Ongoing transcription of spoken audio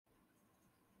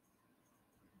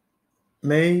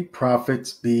May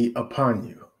profits be upon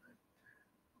you.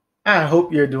 I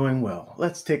hope you're doing well.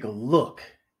 Let's take a look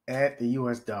at the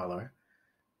US dollar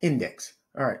index.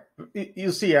 All right,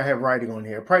 you'll see I have writing on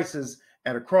here. Prices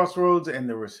at a crossroads, and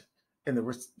the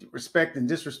respect and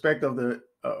disrespect of the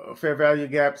fair value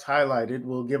gaps highlighted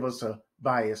will give us a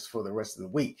bias for the rest of the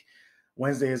week.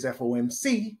 Wednesday is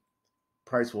FOMC.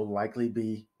 Price will likely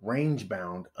be range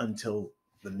bound until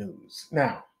the news.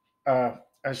 Now,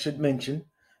 I should mention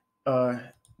uh,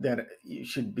 that you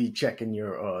should be checking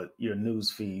your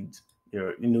news feeds,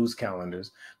 your news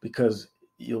calendars, because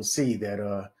you'll see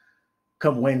that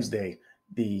come Wednesday,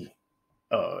 the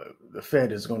the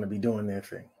Fed is going to be doing their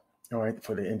thing, all right,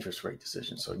 for the interest rate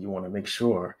decision. So you want to make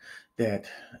sure that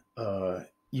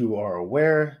you are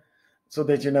aware, so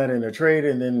that you're not in a trade,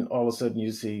 and then all of a sudden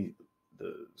you see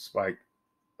the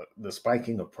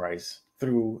spiking of price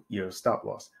through your stop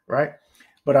loss, right?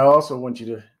 But I also want you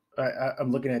to.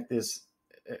 I'm looking at this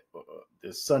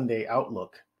Sunday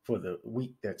outlook for the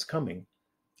week that's coming,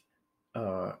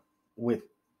 uh, with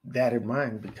that in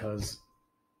mind, because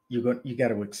you got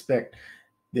to expect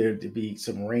there to be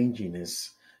some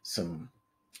ranginess, some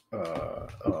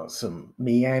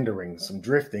meandering, some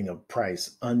drifting of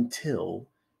price until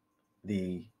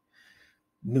the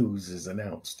news is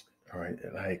announced. All right,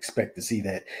 and I expect to see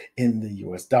that in the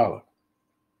U.S. dollar.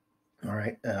 All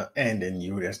right, and in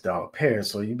U.S. dollar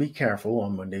pairs. So you be careful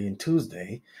on Monday and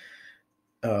Tuesday,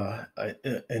 and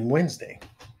Wednesday,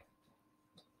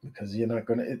 because you're not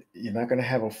gonna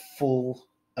have a full.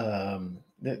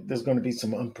 There's going to be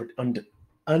some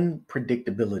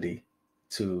unpredictability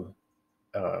to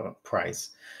price,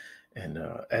 and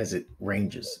as it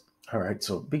ranges. All right,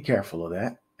 so be careful of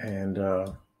that, and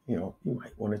you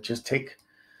might want to just take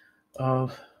uh,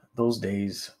 those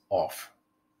days off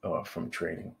from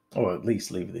trading, or at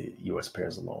least leave the U.S.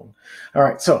 pairs alone. All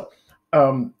right, so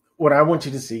what I want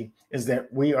you to see is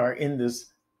that we are in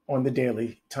this on the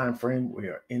daily time frame. We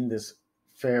are in this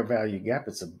fair value gap.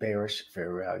 It's a bearish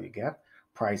fair value gap.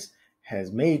 Price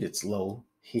has made its low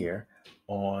here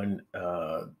on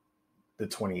the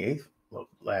 28th of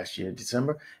last year,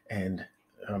 December, and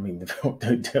I mean,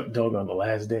 the dog on the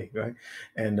last day, right?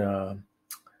 And uh,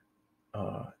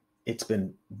 it's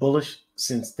been bullish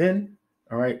since then,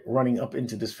 all right, running up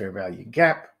into this fair value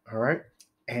gap, all right,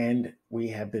 and we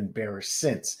have been bearish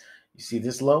since. You see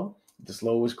this low? This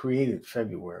low was created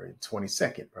February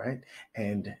 22nd, right?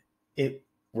 And it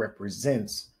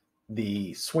represents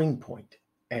the swing point.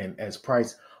 And as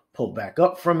price pulled back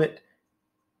up from it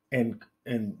and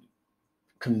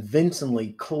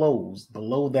convincingly closed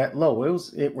below that low,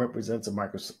 it represents a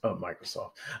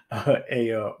Microsoft,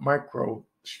 a micro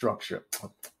structure,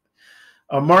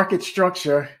 a market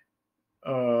structure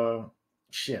uh,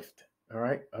 shift. All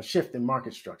right, a shift in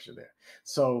market structure there.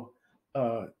 So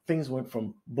things went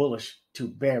from bullish to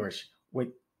bearish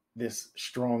with this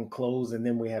strong close, and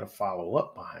then we had a follow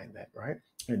up behind that, right?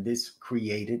 And this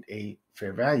created a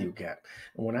fair value gap.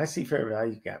 And when I see fair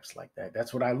value gaps like that,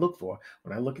 that's what I look for.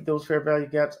 When I look at those fair value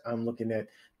gaps, I'm looking at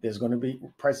there's going to be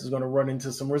price is going to run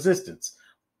into some resistance,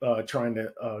 trying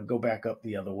to go back up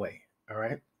the other way. All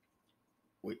right,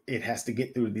 it has to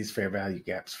get through these fair value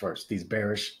gaps first, these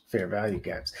bearish fair value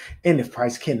gaps. And if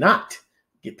price cannot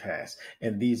get past,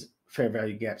 and these fair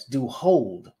value gaps do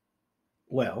hold,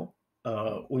 well,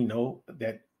 we know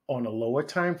that on a lower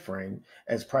time frame,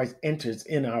 as price enters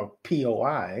in our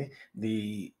POI,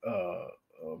 the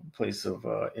place of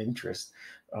interest,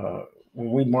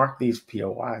 when we mark these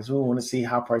POIs, we want to see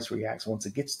how price reacts once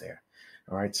it gets there.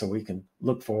 All right, so we can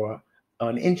look for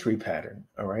an entry pattern.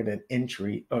 All right, an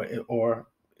entry, or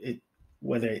it,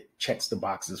 whether it checks the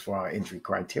boxes for our entry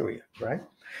criteria. Right.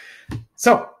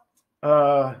 So,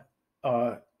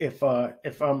 if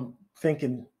I'm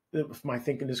thinking, if my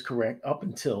thinking is correct, up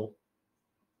until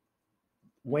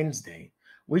Wednesday,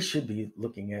 we should be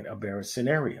looking at a bearish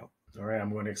scenario. All right,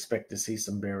 I'm going to expect to see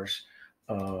some bearish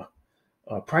uh,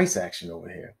 price action over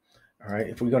here. All right,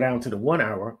 if we go down to the 1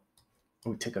 hour,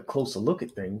 we take a closer look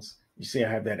at things. You see, I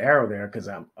have that arrow there because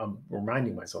I'm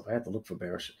reminding myself I have to look for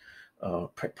bearish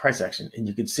price action, and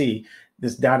you can see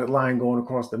this dotted line going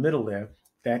across the middle there.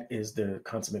 That is the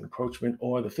consummate encroachment,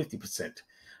 or the 50%,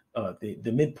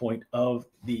 the midpoint of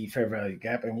the fair value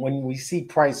gap. And when we see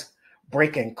price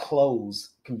break and close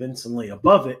convincingly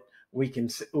above it,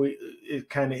 it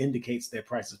kind of indicates that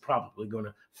price is probably going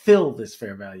to fill this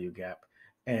fair value gap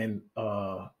and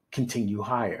continue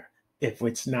higher. If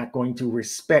it's not going to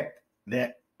respect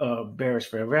that bearish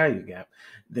fair value gap,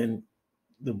 then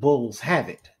the bulls have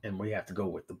it, and we have to go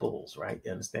with the bulls, right?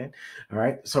 You understand? All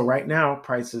right. So right now,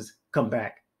 prices come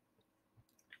back,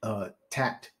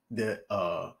 tapped the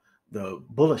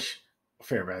bullish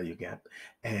fair value gap.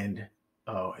 And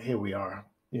here we are,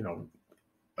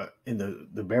 in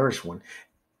the bearish one.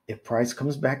 If price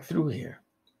comes back through here,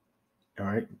 all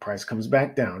right, price comes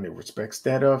back down, it respects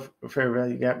that fair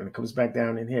value gap, and it comes back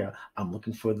down in here. I'm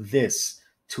looking for this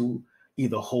to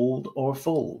either hold or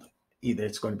fold. Either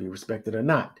it's going to be respected or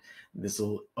not. This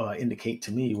will indicate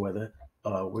to me whether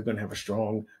we're going to have a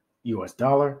strong US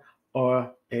dollar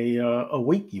or a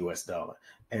weak US dollar.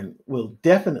 And we'll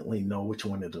definitely know which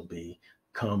one it'll be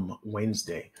come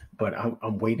Wednesday. But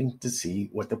I'm waiting to see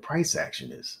what the price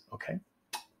action is. Okay,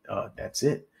 that's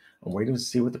it. I'm waiting to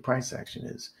see what the price action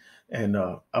is. And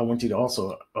I want you to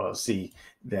also see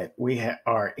that we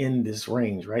are in this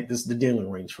range, right? This is the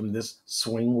dealing range from this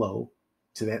swing low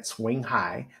to that swing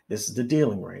high. This is the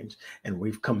dealing range. And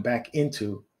we've come back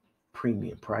into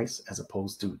premium price as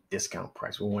opposed to discount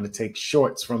price. We want to take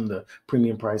shorts from the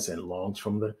premium price and longs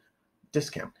from the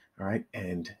discount. All right.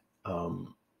 And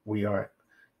we are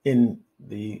in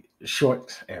the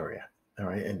short area. All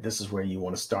right. And this is where you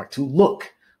want to start to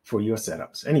look for your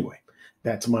setups. Anyway,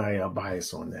 that's my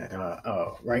bias on that.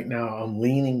 Right now, I'm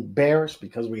leaning bearish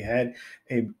because we had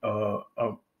a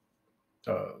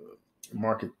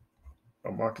market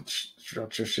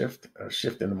structure shift, a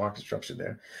shift in the market structure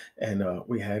there, and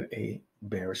we had a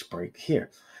bearish break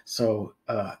here. So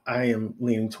I am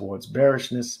leaning towards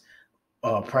bearishness.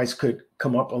 Price could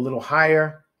come up a little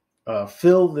higher,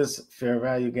 fill this fair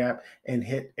value gap, and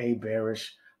hit a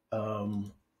bearish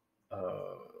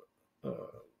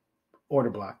order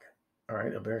block. All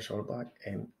right, a bearish order block,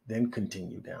 and then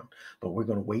continue down. But we're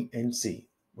going to wait and see.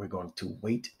 We're going to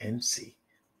wait and see.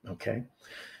 Okay.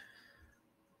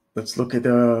 Let's look at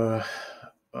the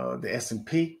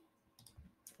S&P.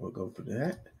 We'll go through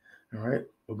that. All right.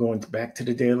 We're going back to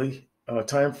the daily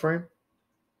time frame.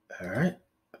 All right.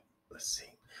 Let's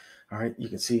see. All right. You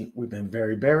can see we've been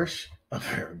very bearish.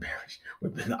 Very bearish.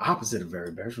 We've been the opposite of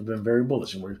very bearish. We've been very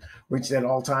bullish, and we've reached that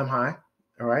all-time high.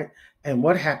 All right. And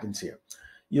what happens here?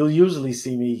 You'll usually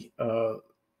see me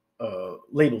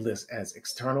label this as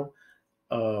external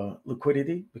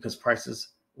liquidity because prices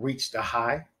reach the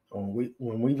high.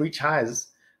 When we reach highs,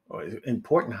 or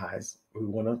important highs, we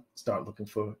want to start looking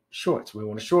for shorts. We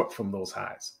want to short from those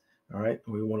highs. All right.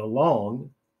 We want to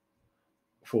long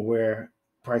for where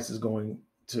price is going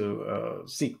to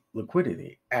seek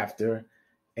liquidity after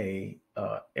a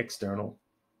external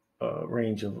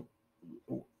range of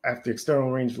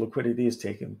liquidity is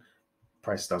taken.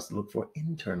 Price starts to look for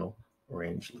internal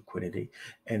range liquidity,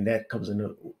 and that comes in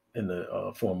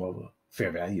the form of a fair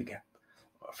value gap.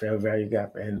 Fair value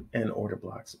gap and order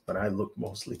blocks, but I look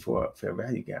mostly for fair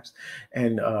value gaps.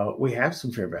 And we have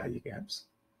some fair value gaps,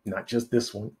 not just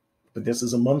this one, but this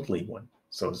is a monthly one.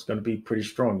 So it's going to be pretty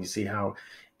strong. You see how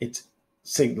it's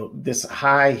this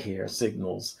high here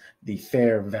signals the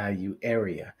fair value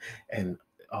area, and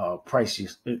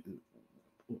price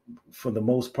for the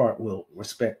most part will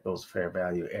respect those fair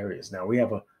value areas. Now we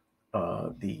have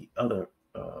the other,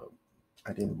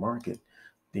 I didn't mark it,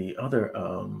 the other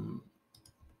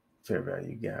fair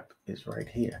value gap is right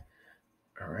here.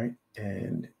 All right.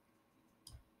 And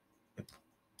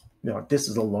now this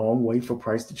is a long way for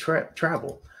price to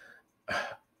travel.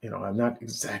 I'm not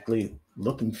exactly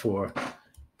looking for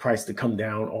price to come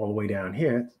down all the way down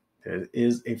here. There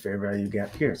is a fair value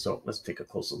gap here. So let's take a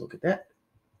closer look at that.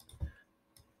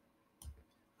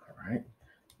 All right.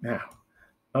 Now,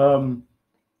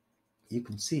 you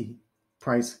can see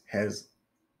price has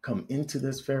come into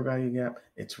this fair value gap.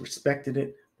 It's respected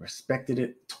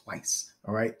it twice.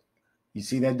 All right. You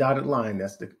see that dotted line?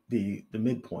 That's the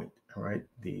midpoint. All right.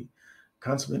 The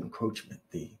consummate encroachment,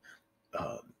 the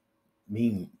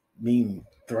mean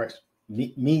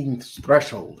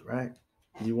threshold, right?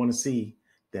 You want to see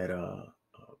that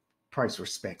price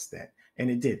respects that. And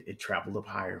it did. It traveled up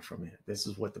higher from it. This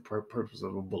is what the purpose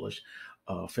of a bullish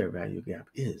fair value gap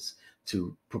is,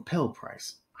 to propel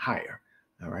price higher.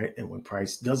 All right. And when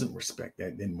price doesn't respect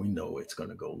that, then we know it's going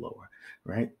to go lower.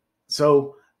 Right.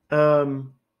 So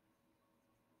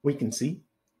we can see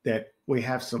that we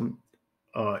have some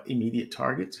immediate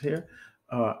targets here.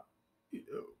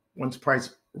 Once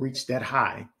price reached that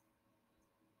high,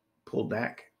 pull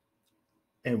back,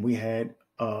 and we had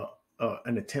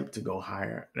an attempt to go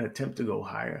higher,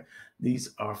 These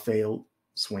are failed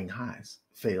swing highs,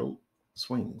 failed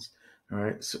swings. All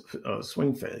right,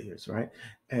 swing failures, right?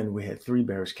 And we had 3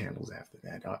 bearish candles after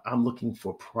that. I'm looking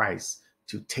for price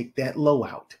to take that low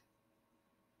out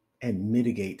and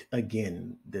mitigate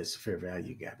again this fair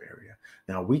value gap area.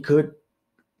 Now we could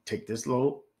take this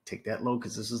low, take that low,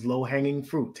 because this is low hanging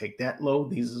fruit. Take that low.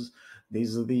 These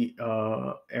are the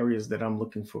areas that I'm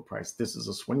looking for price. This is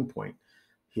a swing point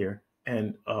here,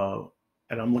 and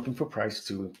and I'm looking for price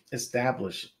to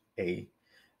establish a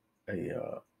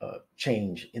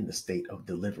change in the state of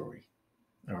delivery.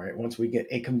 All right. Once we get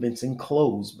a convincing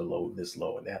close below this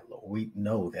low and that low, we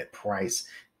know that price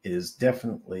is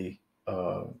definitely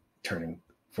turning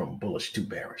from bullish to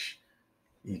bearish.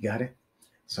 You got it?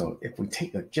 So if we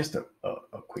take just a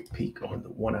quick peek on the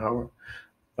 1 hour,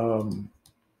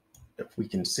 if we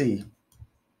can see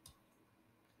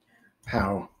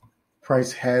how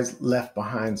price has left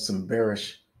behind some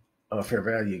bearish fair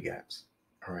value gaps.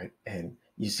 All right. And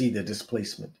you see the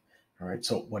displacement. All right.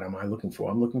 So what am I looking for?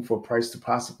 I'm looking for price to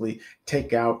possibly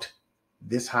take out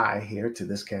this high here to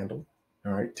this candle.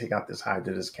 All right. Take out this high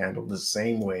to this candle the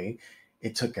same way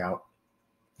it took out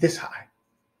this high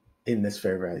in this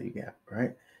fair value gap.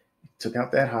 Right. Took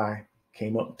out that high,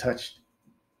 came up, touched,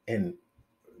 and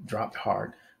dropped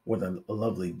hard with a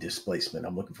lovely displacement.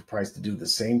 I'm looking for price to do the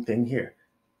same thing here.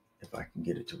 If I can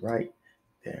get it to right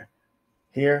there,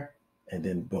 here, and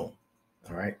then boom.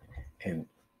 All right. And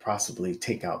possibly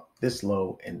take out this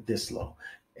low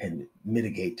and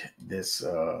mitigate this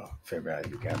fair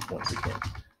value gap once again.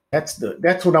 That's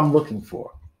what I'm looking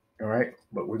for. All right.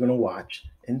 But we're going to watch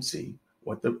and see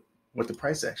what the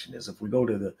price action is. If we go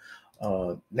to the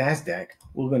Nasdaq,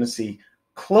 we're going to see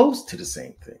close to the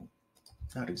same thing.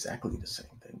 Not exactly the same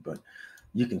thing, but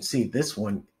you can see this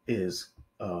one is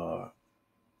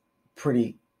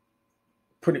pretty,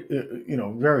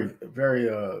 very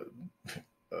a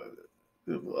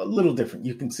little different.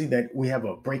 You can see that we have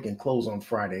a break and close on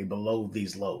Friday below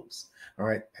these lows. All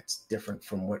right. That's different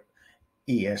from what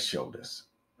ES showed us.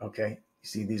 Okay. You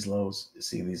see these lows,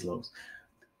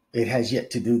 It has yet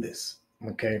to do this.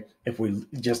 Okay. If we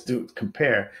just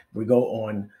compare, we go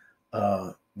on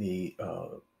the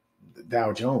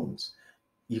Dow Jones,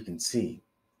 you can see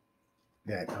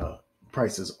that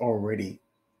price has already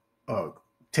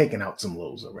taken out some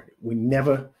lows already. We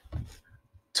never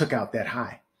took out that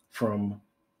high from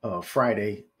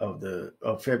Friday of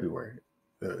February,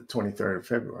 the 23rd of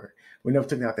February. We never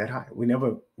took out that high. We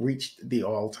never reached the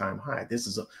all-time high. This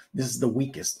is the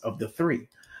weakest of the three.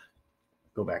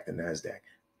 Go back to Nasdaq.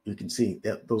 You can see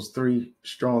that those three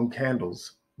strong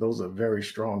candles, those are very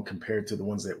strong compared to the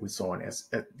ones that we saw in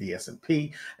the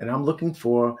S&P. And I'm looking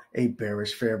for a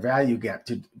bearish fair value gap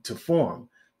to form,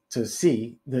 to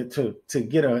see to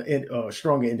get a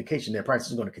stronger indication that price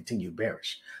is going to continue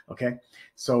bearish. Okay,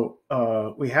 so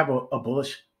we have a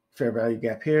bullish fair value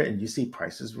gap here, and you see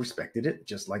prices respected it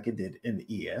just like it did in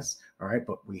the ES. All right,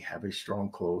 but we have a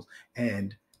strong close,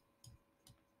 and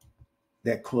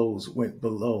that close went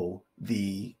below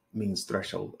the means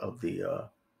threshold of the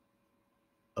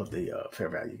fair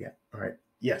value gap. All right.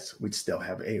 Yes, we still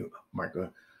have a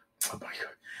market. Oh my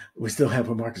God. We still have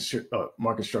a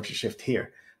market structure shift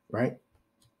here, right?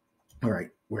 All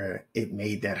right, where it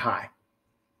made that high,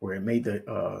 where it made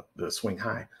the swing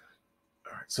high.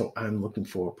 All right. So I'm looking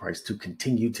for a price to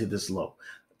continue to this low.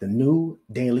 The new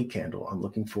daily candle. I'm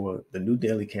looking for the new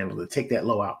daily candle to take that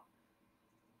low out.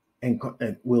 And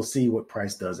we'll see what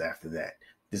price does after that.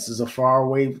 This is a far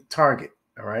away target,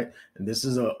 all right? And this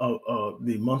is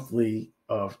the monthly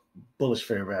bullish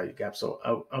fair value gap. So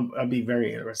I'll be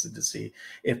very interested to see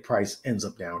if price ends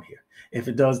up down here. If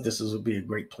it does, this will be a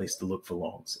great place to look for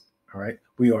longs, all right?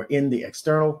 We are in the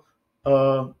external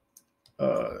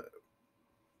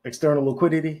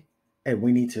liquidity,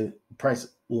 and price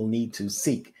will need to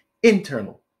seek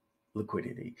internal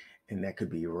liquidity, and that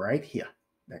could be right here.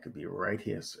 That could be right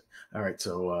here. Sir. All right.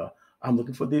 So I'm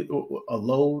looking for a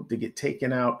low to get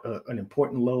taken out, an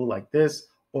important low like this,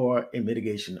 or a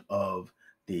mitigation of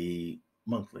the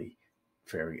monthly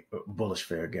bullish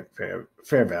fair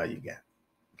value gap.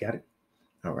 Got it?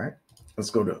 All right.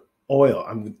 Let's go to oil.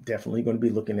 I'm definitely going to be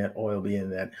looking at oil, being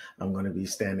that I'm going to be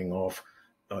standing off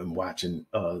and watching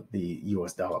the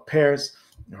US dollar pairs.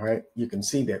 All right. You can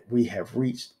see that we have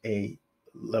reached a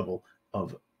level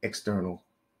of external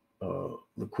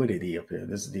liquidity up here.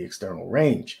 This is the external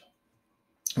range.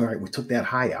 All right, we took that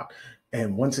high out,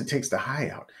 and once it takes the high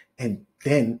out and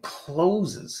then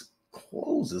closes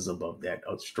above that,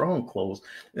 a strong close,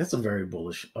 that's a very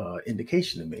bullish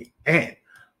indication to me. And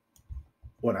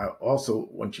what I also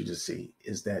want you to see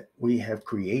is that we have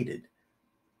created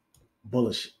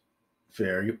bullish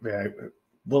fair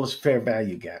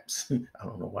value gaps. I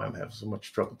don't know why I'm having so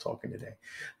much trouble talking today.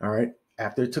 All right,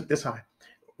 after it took this high,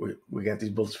 we got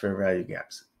these bullish fair value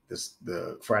gaps.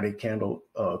 The Friday candle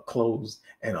closed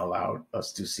and allowed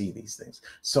us to see these things.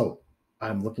 So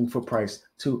I'm looking for price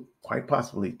to quite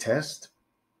possibly test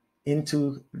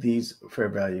into these fair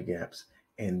value gaps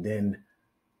and then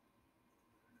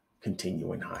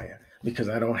continuing higher, because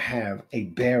I don't have a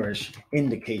bearish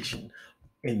indication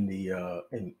in the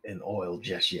in oil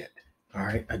just yet. All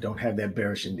right, I don't have that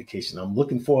bearish indication. I'm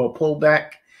looking for a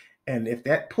pullback, and if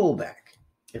that pullback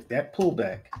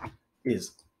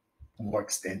is more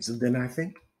extensive than I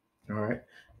think, all right,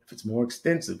 if it's more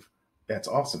extensive, that's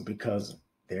awesome because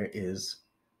there is,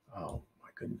 oh my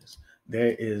goodness,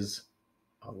 there is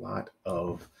a lot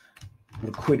of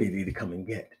liquidity to come and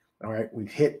get. All right,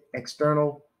 we've hit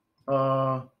external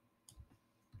uh,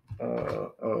 uh,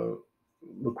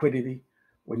 liquidity.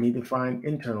 We need to find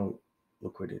internal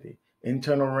liquidity.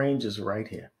 Internal range is right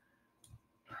here.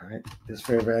 All right, this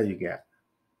fair value gap,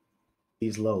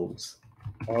 these lows,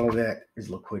 all of that is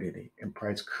liquidity, and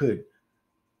price could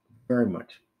very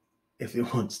much, if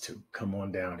it wants to, come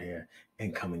on down here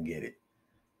and come and get it,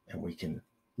 and we can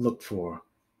look for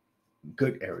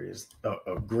good areas,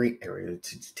 a great area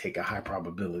to take a high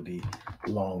probability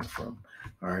long from.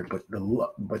 All right,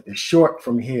 but the short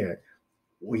from here,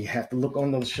 we have to look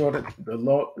on the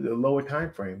lower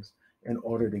time frames in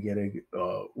order to get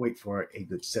wait for a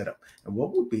good setup. And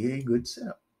what would be a good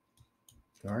setup?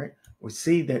 All right, we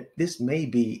see that this may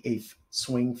be a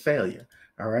swing failure.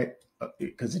 All right,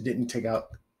 because it didn't take out.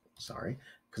 Sorry,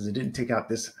 because it didn't take out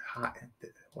this high.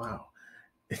 Wow,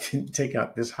 it didn't take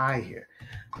out this high here.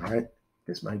 All right,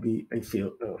 this might be a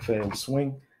failed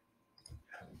swing.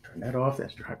 Turn that off.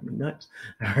 That's driving me nuts.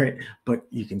 All right, but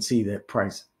you can see that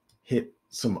price hit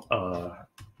some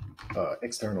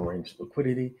external range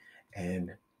liquidity,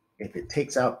 and if it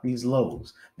takes out these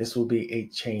lows, this will be a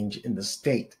change in the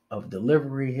state of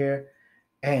delivery here.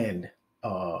 And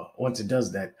once it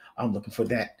does that, I'm looking for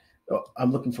that.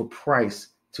 I'm looking for price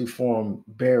to form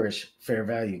bearish fair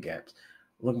value gaps.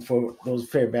 Looking for those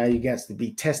fair value gaps to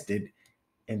be tested,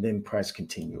 and then price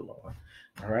continue lower.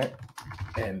 All right,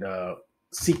 and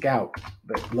seek out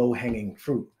the low hanging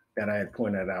fruit that I had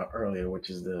pointed out earlier, which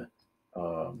is the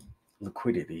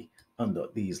liquidity under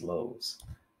these lows.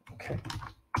 Okay.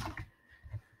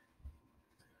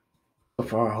 So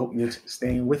far, I hope you're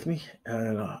staying with me.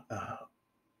 And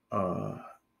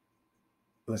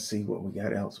let's see what we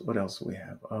got else. What else do we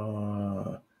have?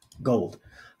 Gold.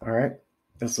 All right.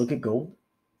 Let's look at gold.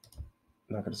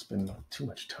 I'm not going to spend too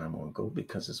much time on gold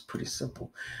because it's pretty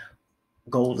simple.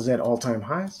 Gold is at all-time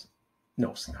highs?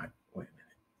 No, it's not. Wait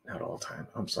a minute. Not all-time.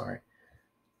 I'm sorry.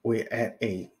 We're at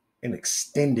an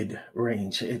extended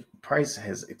range. Price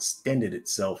has extended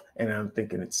itself, and I'm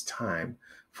thinking it's time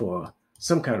for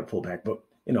some kind of pullback. But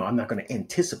I'm not going to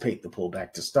anticipate the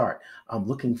pullback to start. I'm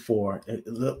looking for it.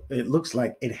 It looks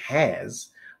like it has,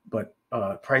 but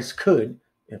price could,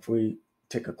 if we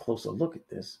take a closer look at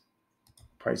this,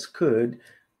 price could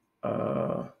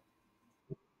go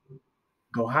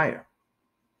higher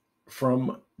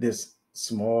from this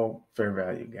small fair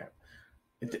value gap.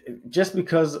 Just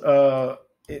because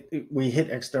we hit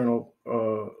external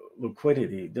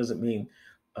liquidity doesn't mean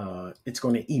it's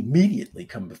going to immediately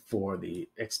come before the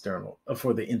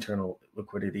internal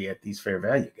liquidity at these fair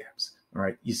value gaps. All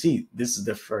right, you see, this is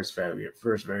the first fair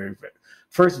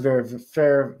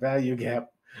value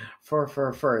gap for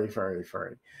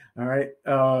all right,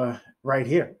 right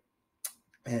here,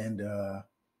 and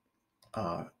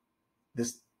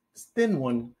this thin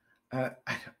one.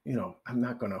 I'm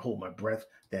not going to hold my breath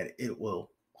that it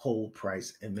will hold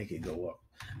price and make it go up.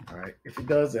 All right. If it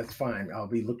does, that's fine. I'll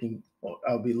be looking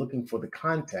for the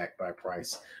contact by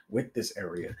price with this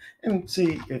area and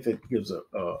see if it gives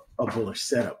a bullish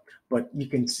setup. But you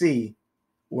can see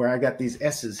where I got these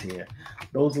S's here.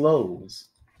 Those lows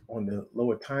on the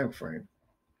lower time frame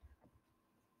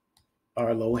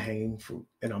are low hanging fruit,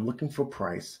 and I'm looking for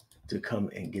price to come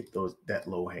and get that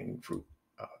low hanging fruit.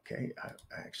 Okay, I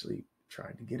actually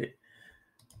tried to get it.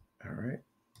 All right.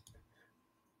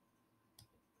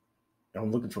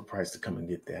 I'm looking for price to come and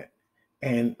get that.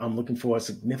 And I'm looking for a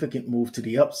significant move to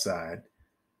the upside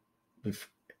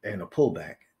and a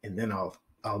pullback. And then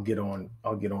I'll get on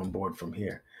board from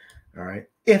here. All right.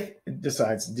 If it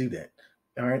decides to do that.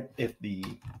 All right. If the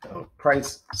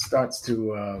price starts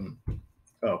to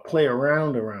play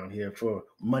around here for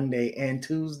Monday and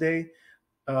Tuesday,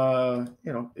 I'll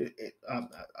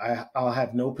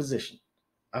have no position.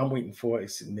 I'm waiting for a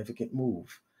significant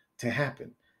move to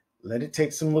happen. Let it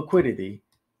take some liquidity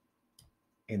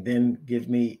and then give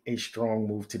me a strong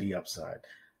move to the upside.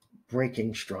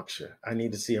 Breaking structure. I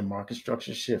need to see a market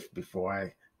structure shift before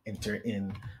I enter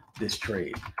in this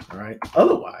trade. All right.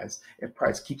 Otherwise, if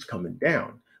price keeps coming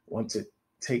down, once it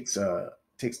takes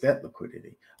that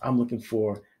liquidity, I'm looking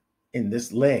for in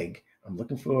this leg. I'm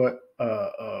looking for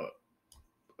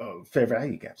fair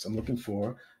value gaps. I'm looking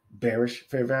for bearish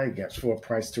fair value gaps for a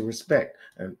price to respect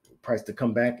and price to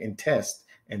come back and test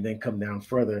and then come down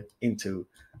further into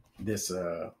this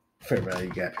fair value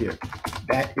gap here.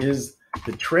 That is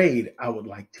the trade I would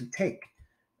like to take.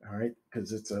 All right,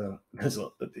 because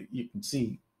you can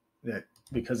see that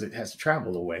because it has to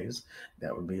travel a ways,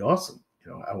 that would be awesome.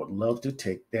 I would love to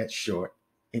take that short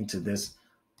into this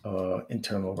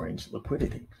internal range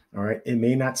liquidity. All right, it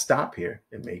may not stop here.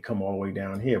 It may come all the way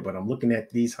down here, but I'm looking at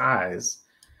these highs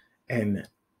and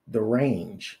the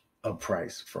range of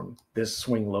price from this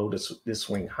swing low to this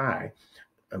swing high.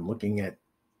 I'm looking at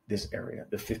this area,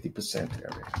 the 50%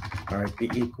 area. All right, the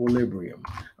equilibrium.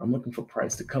 I'm looking for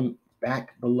price to come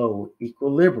back below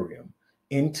equilibrium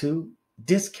into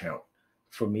discount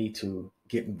for me to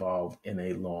get involved in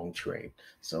a long trade.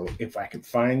 So if I could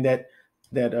find that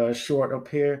short up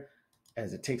here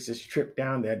as it takes this trip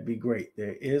down, that'd be great.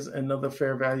 There is another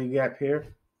fair value gap here.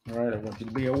 All right, I want you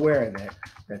to be aware of that.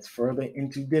 That's further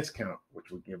into discount, which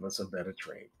would give us a better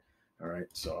trade. All right,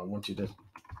 so I want you to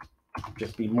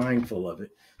just be mindful of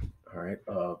it. All right,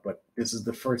 but this is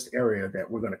the first area that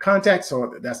we're going to contact.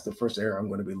 So that's the first area I'm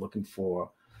going to be looking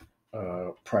for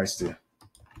price to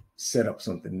set up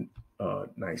something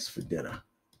nice for dinner.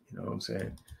 You know what I'm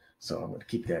saying? So I'm going to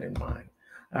keep that in mind.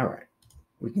 All right,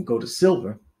 we can go to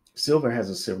silver. Silver has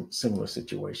a similar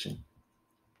situation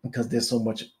because there's so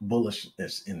much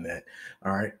bullishness in that.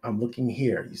 All right, I'm looking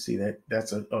here. You see that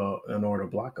that's an order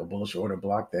block, a bullish order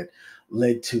block that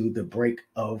led to the break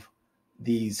of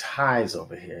these highs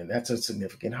over here. And that's a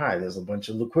significant high. There's a bunch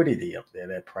of liquidity up there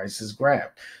that price has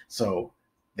grabbed. So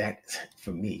that,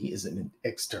 for me, is an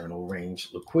external range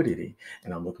liquidity.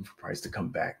 And I'm looking for price to come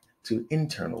back to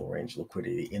internal range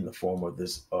liquidity in the form of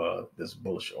this this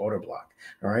bullish order block.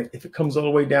 All right. If it comes all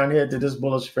the way down here to this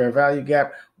bullish fair value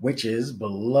gap, which is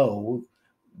below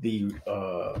the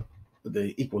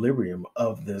equilibrium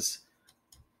of the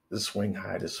swing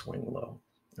high to swing low.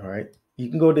 All right. You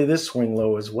can go to this swing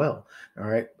low as well. All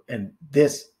right. And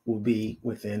this will be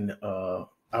within our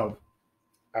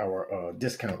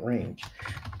discount range.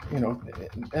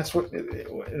 That's what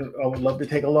I would love to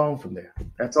take along from there.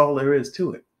 That's all there is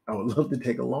to it. I would love to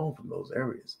take along from those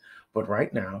areas. But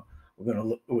right now,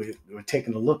 we're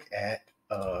taking a look at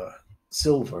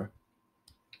silver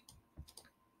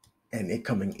and it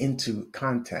coming into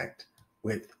contact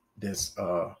with this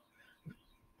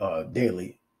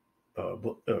daily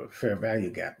fair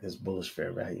value gap, this bullish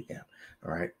fair value gap.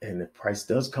 All right. And if price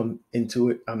does come into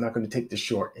it, I'm not going to take the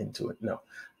short into it. No.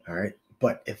 All right.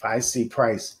 But if I see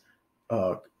price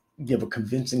give a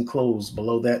convincing close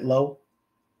below that low,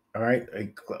 all right,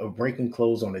 a break and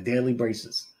close on a daily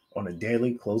basis, on a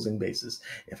daily closing basis,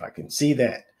 if I can see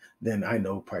that, then I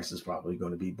know price is probably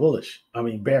going to be bearish,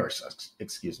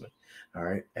 excuse me. All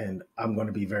right. And I'm going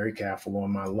to be very careful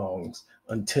on my longs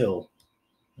until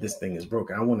this thing is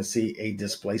broken. I want to see a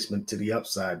displacement to the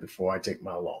upside before I take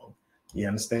my long. You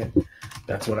understand?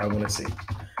 That's what I want to see.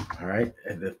 All right.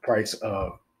 And if price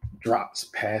drops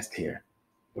past here,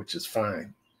 which is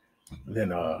fine,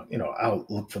 then I'll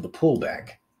look for the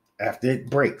pullback after it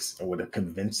breaks with a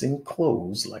convincing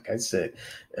close, like I said,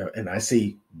 and I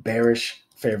see bearish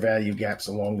fair value gaps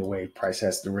along the way. Price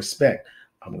has to respect.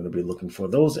 I'm going to be looking for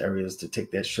those areas to take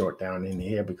that short down in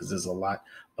here because there's a lot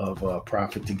of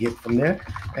profit to get from there.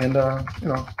 And,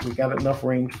 we got enough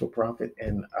range for profit,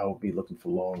 and I'll be looking for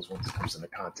longs once it comes into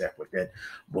contact with that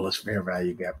bullish fair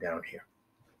value gap down here.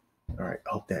 All right, I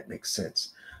hope that makes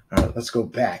sense. All right, let's go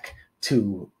back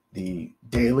to the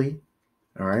daily.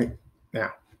 All right,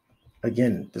 now,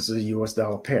 again, this is a US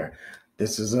dollar pair.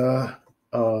 This is the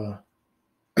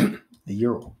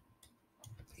euro.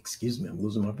 Excuse me, I'm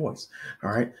losing my voice.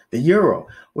 All right, the euro.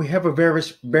 We have a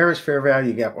bearish fair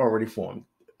value gap already formed.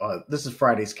 This is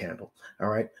Friday's candle. All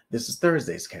right, this is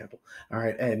Thursday's candle. All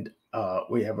right, and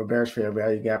we have a bearish fair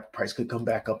value gap. Price could come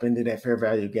back up into that fair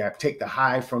value gap. Take the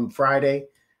high from Friday.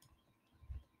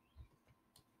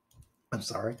 I'm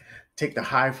sorry. Take the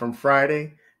high from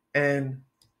Friday and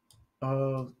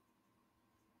come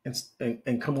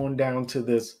on down to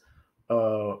this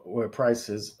where price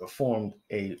has formed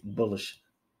a bullish.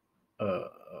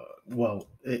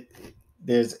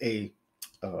 There's a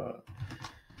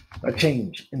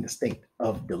change in the state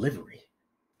of delivery,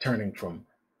 turning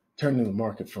the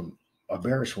market from a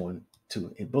bearish one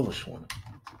to a bullish one.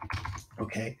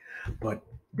 Okay, but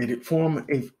did it form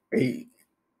an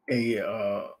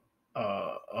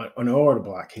order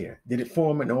block here? Did it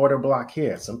form an order block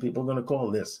here? Some people are going to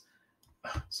call this.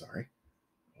 Sorry,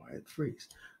 why it freeze?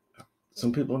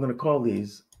 Some people are going to call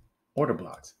these order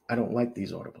blocks. I don't like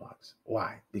these order blocks.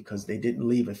 Why? Because they didn't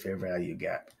leave a fair value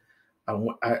gap. I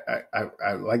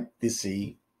like to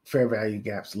see fair value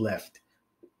gaps left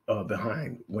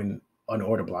behind when an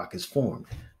order block is formed.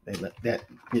 That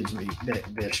gives me that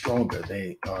they're stronger.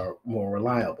 They are more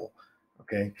reliable.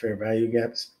 Okay, fair value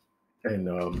gaps and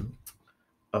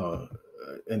uh,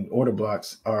 order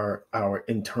blocks are our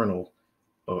internal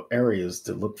areas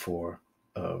to look for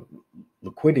uh,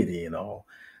 liquidity and all.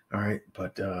 All right,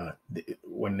 but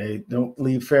when they don't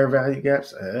leave fair value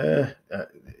gaps,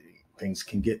 things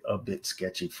can get a bit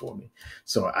sketchy for me.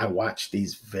 So I watch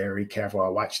these very careful. I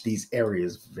watch these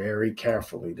areas very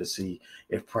carefully to see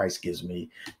if price gives me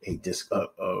a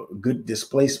good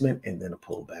displacement and then a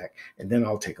pullback, and then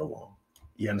I'll take a long.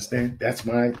 You understand? That's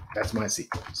my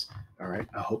sequence. All right.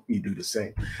 I hope you do the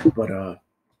same. But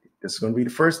this is going to be the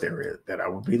first area that I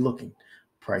will be looking.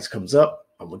 Price comes up.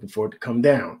 I'm looking for it to come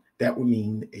down. That would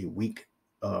mean a weak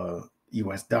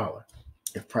US dollar.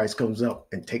 If price comes up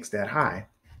and takes that high,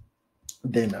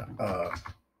 then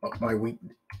my weak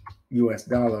US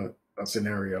dollar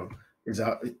scenario is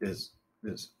out is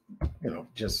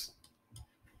just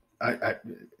I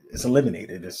it's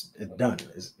eliminated. It's done.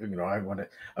 I'm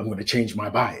going to change my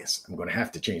bias. I'm going to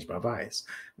have to change my bias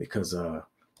because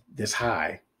this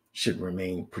high should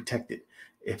remain protected.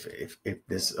 If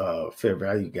this fair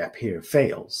value gap here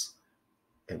fails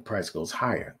and price goes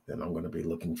higher, then I'm going to be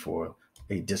looking for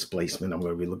a displacement. I'm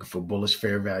going to be looking for bullish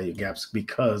fair value gaps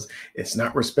because it's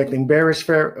not respecting bearish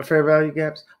fair value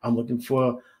gaps. I'm looking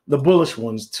for the bullish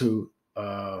ones to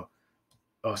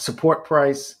support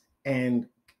price and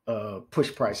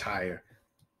push price higher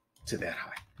to that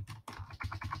high.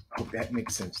 I hope that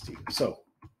makes sense to you. So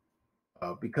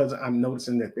because I'm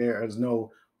noticing that there is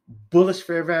no bullish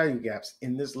fair value gaps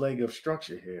in this leg of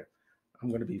structure here, I'm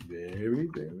going to be very,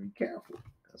 very careful.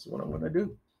 That's what I'm going to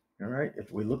do. All right.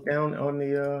 If we look down on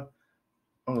the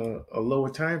on a lower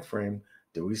time frame,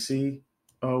 do we see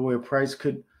where price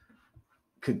could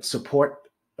support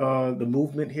the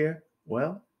movement here?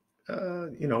 Well,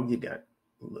 you got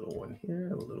a little one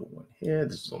here, a little one here.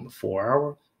 This is on the 4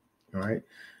 hour. All right.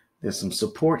 There's some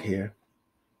support here.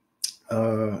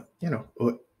 There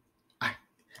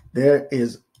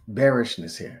is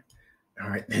bearishness here. All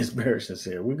right. There's bearishness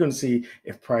here. We're going to see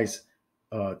if price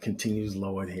continues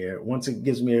lower here. Once it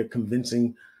gives me a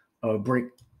convincing break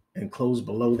and close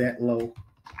below that low,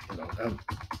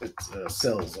 it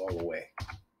sells all the way.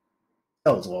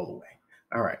 Sells all the way.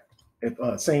 All right. If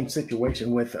same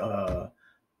situation with the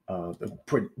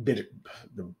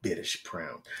British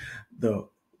pound, the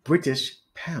British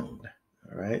pound.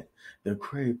 All right, the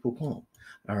Cré Poupon.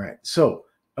 All right, so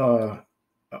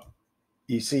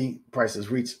you see prices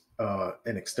reach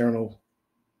an external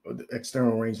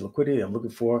range liquidity. I'm looking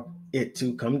for it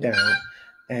to come down,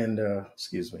 and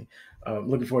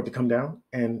looking for it to come down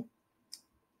and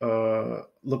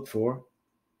look for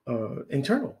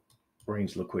internal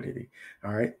range liquidity.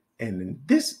 All right, and in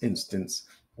this instance,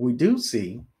 we do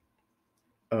see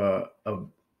let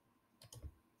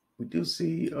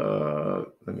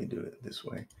me do it this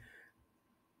way.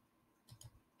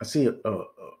 I see a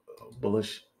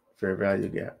bullish fair value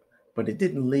gap, but it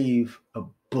didn't leave a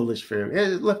bullish fair.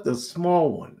 It left a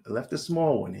small one. It left a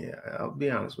small one here. I'll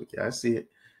be honest with you. I see it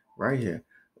right here.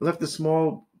 It left a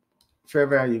small fair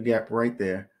value gap right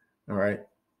there. All right,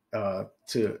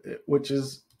 which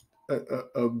is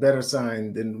a better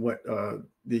sign than what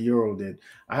the euro did.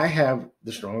 I have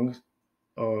the strongest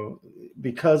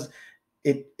because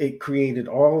it created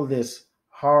all of this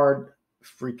hard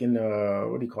freaking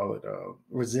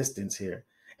resistance here,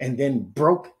 and then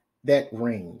broke that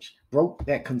range, broke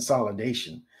that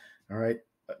consolidation, all right,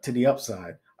 to the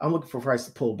upside. I'm looking for price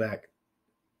to pull back,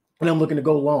 and I'm looking to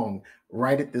go long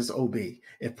right at this OB.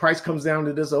 If price comes down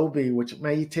to this OB, which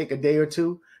may take a day or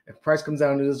two, if price comes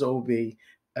down to this OB,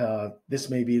 this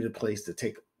may be the place to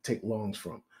take longs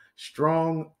from.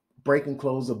 Strong break and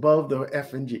close above the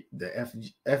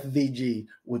FVG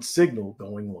would signal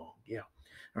going long. Yeah.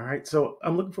 All right. So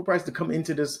I'm looking for price to come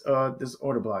into this this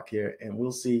order block here, and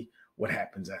we'll see what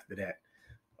happens after that.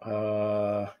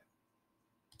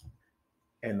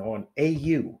 And on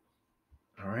AU,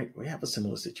 all right, we have a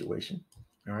similar situation.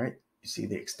 All right. You see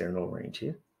the external range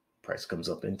here. Price comes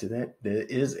up into that. There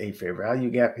is a fair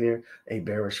value gap here, a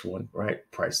bearish one, right?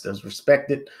 Price does respect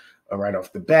it right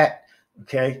off the bat.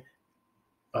 Okay.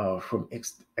 From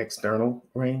external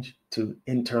range to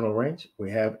internal range, we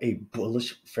have a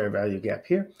bullish fair value gap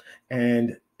here,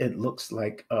 and it looks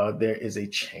like there is a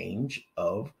change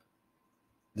of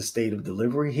the state of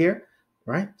delivery here,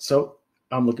 right? So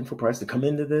I'm looking for price to come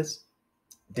into this,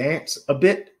 dance a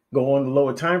bit, go on the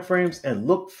lower time frames, and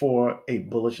look for a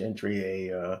bullish entry,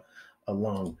 a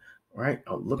long, right?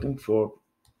 I'm looking for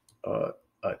an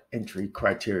entry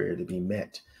criteria to be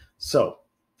met. So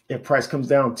if price comes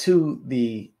down to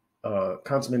the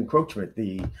consummate encroachment,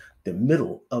 the the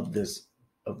middle of this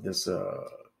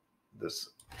this.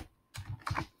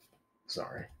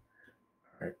 Sorry.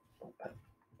 All right.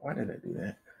 Why did I do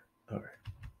that? All right.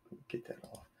 Get that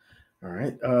off. All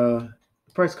right. The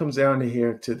price comes down to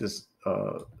here to this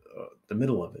the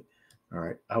middle of it. All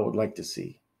right. I would like to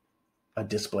see a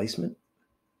displacement,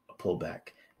 a pullback,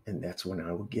 and that's when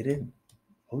I would get in.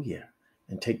 Oh yeah,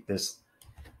 and take this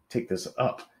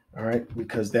up. All right,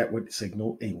 because that would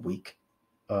signal a weak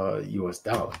US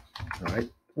dollar. All right.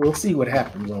 We'll see what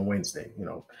happens on Wednesday.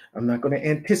 I'm not going to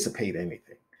anticipate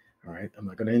anything. All right. I'm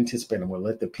not going to anticipate. I'm going to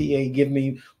let the PA give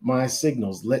me my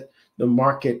signals. Let the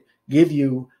market give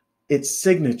you its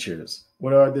signatures.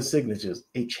 What are the signatures?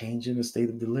 A change in the state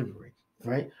of delivery,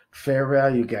 right? Fair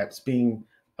value gaps being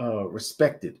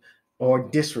respected or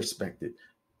disrespected.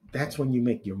 That's when you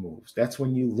make your moves. That's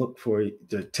when you look for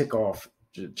to check off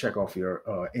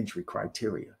your entry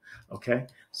criteria. Okay,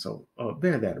 so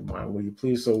bear that in mind, will you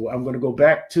please? So I'm going to go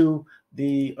back to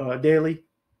the daily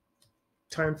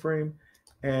time frame,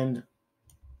 and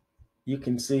you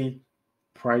can see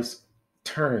price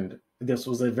turned. This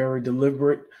was a very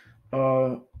deliberate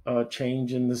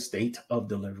change in the state of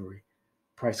delivery.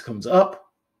 Price comes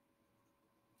up,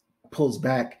 pulls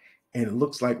back, and it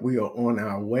looks like we are on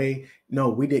our way. No,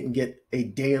 we didn't get a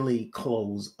daily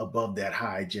close above that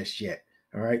high just yet.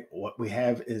 All right. What we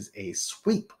have is a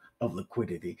sweep of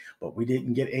liquidity, but we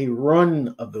didn't get a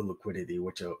run of the liquidity,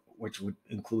 which would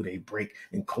include a break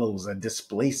and close, a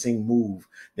displacing move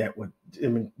that would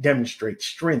demonstrate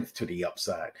strength to the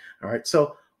upside. All right.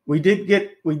 So we did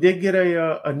get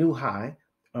a new high,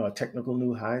 technical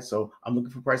new high. So I'm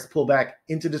looking for price to pull back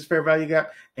into this fair value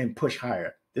gap and push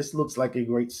higher. This looks like a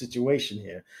great situation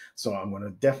here. So I'm going to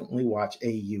definitely watch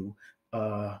AU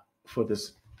for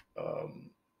this,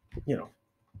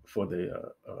 for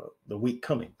the week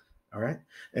coming. All right.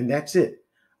 And that's it.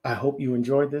 I hope you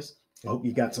enjoyed this. I hope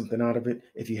you got something out of it.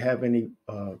 If you have any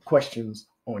questions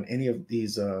on any of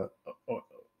these, or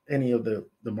any of the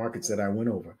markets that I went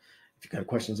over, if you got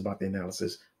questions about the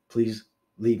analysis, please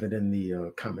leave it in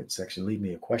the comment section. Leave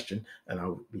me a question and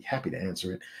I'll be happy to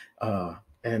answer it.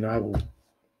 And I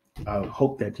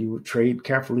hope that you trade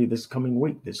carefully this coming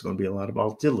week. There's going to be a lot of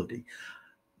volatility.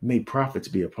 May profits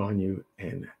be upon you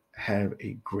and have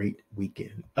a great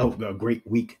weekend. A great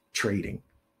week trading.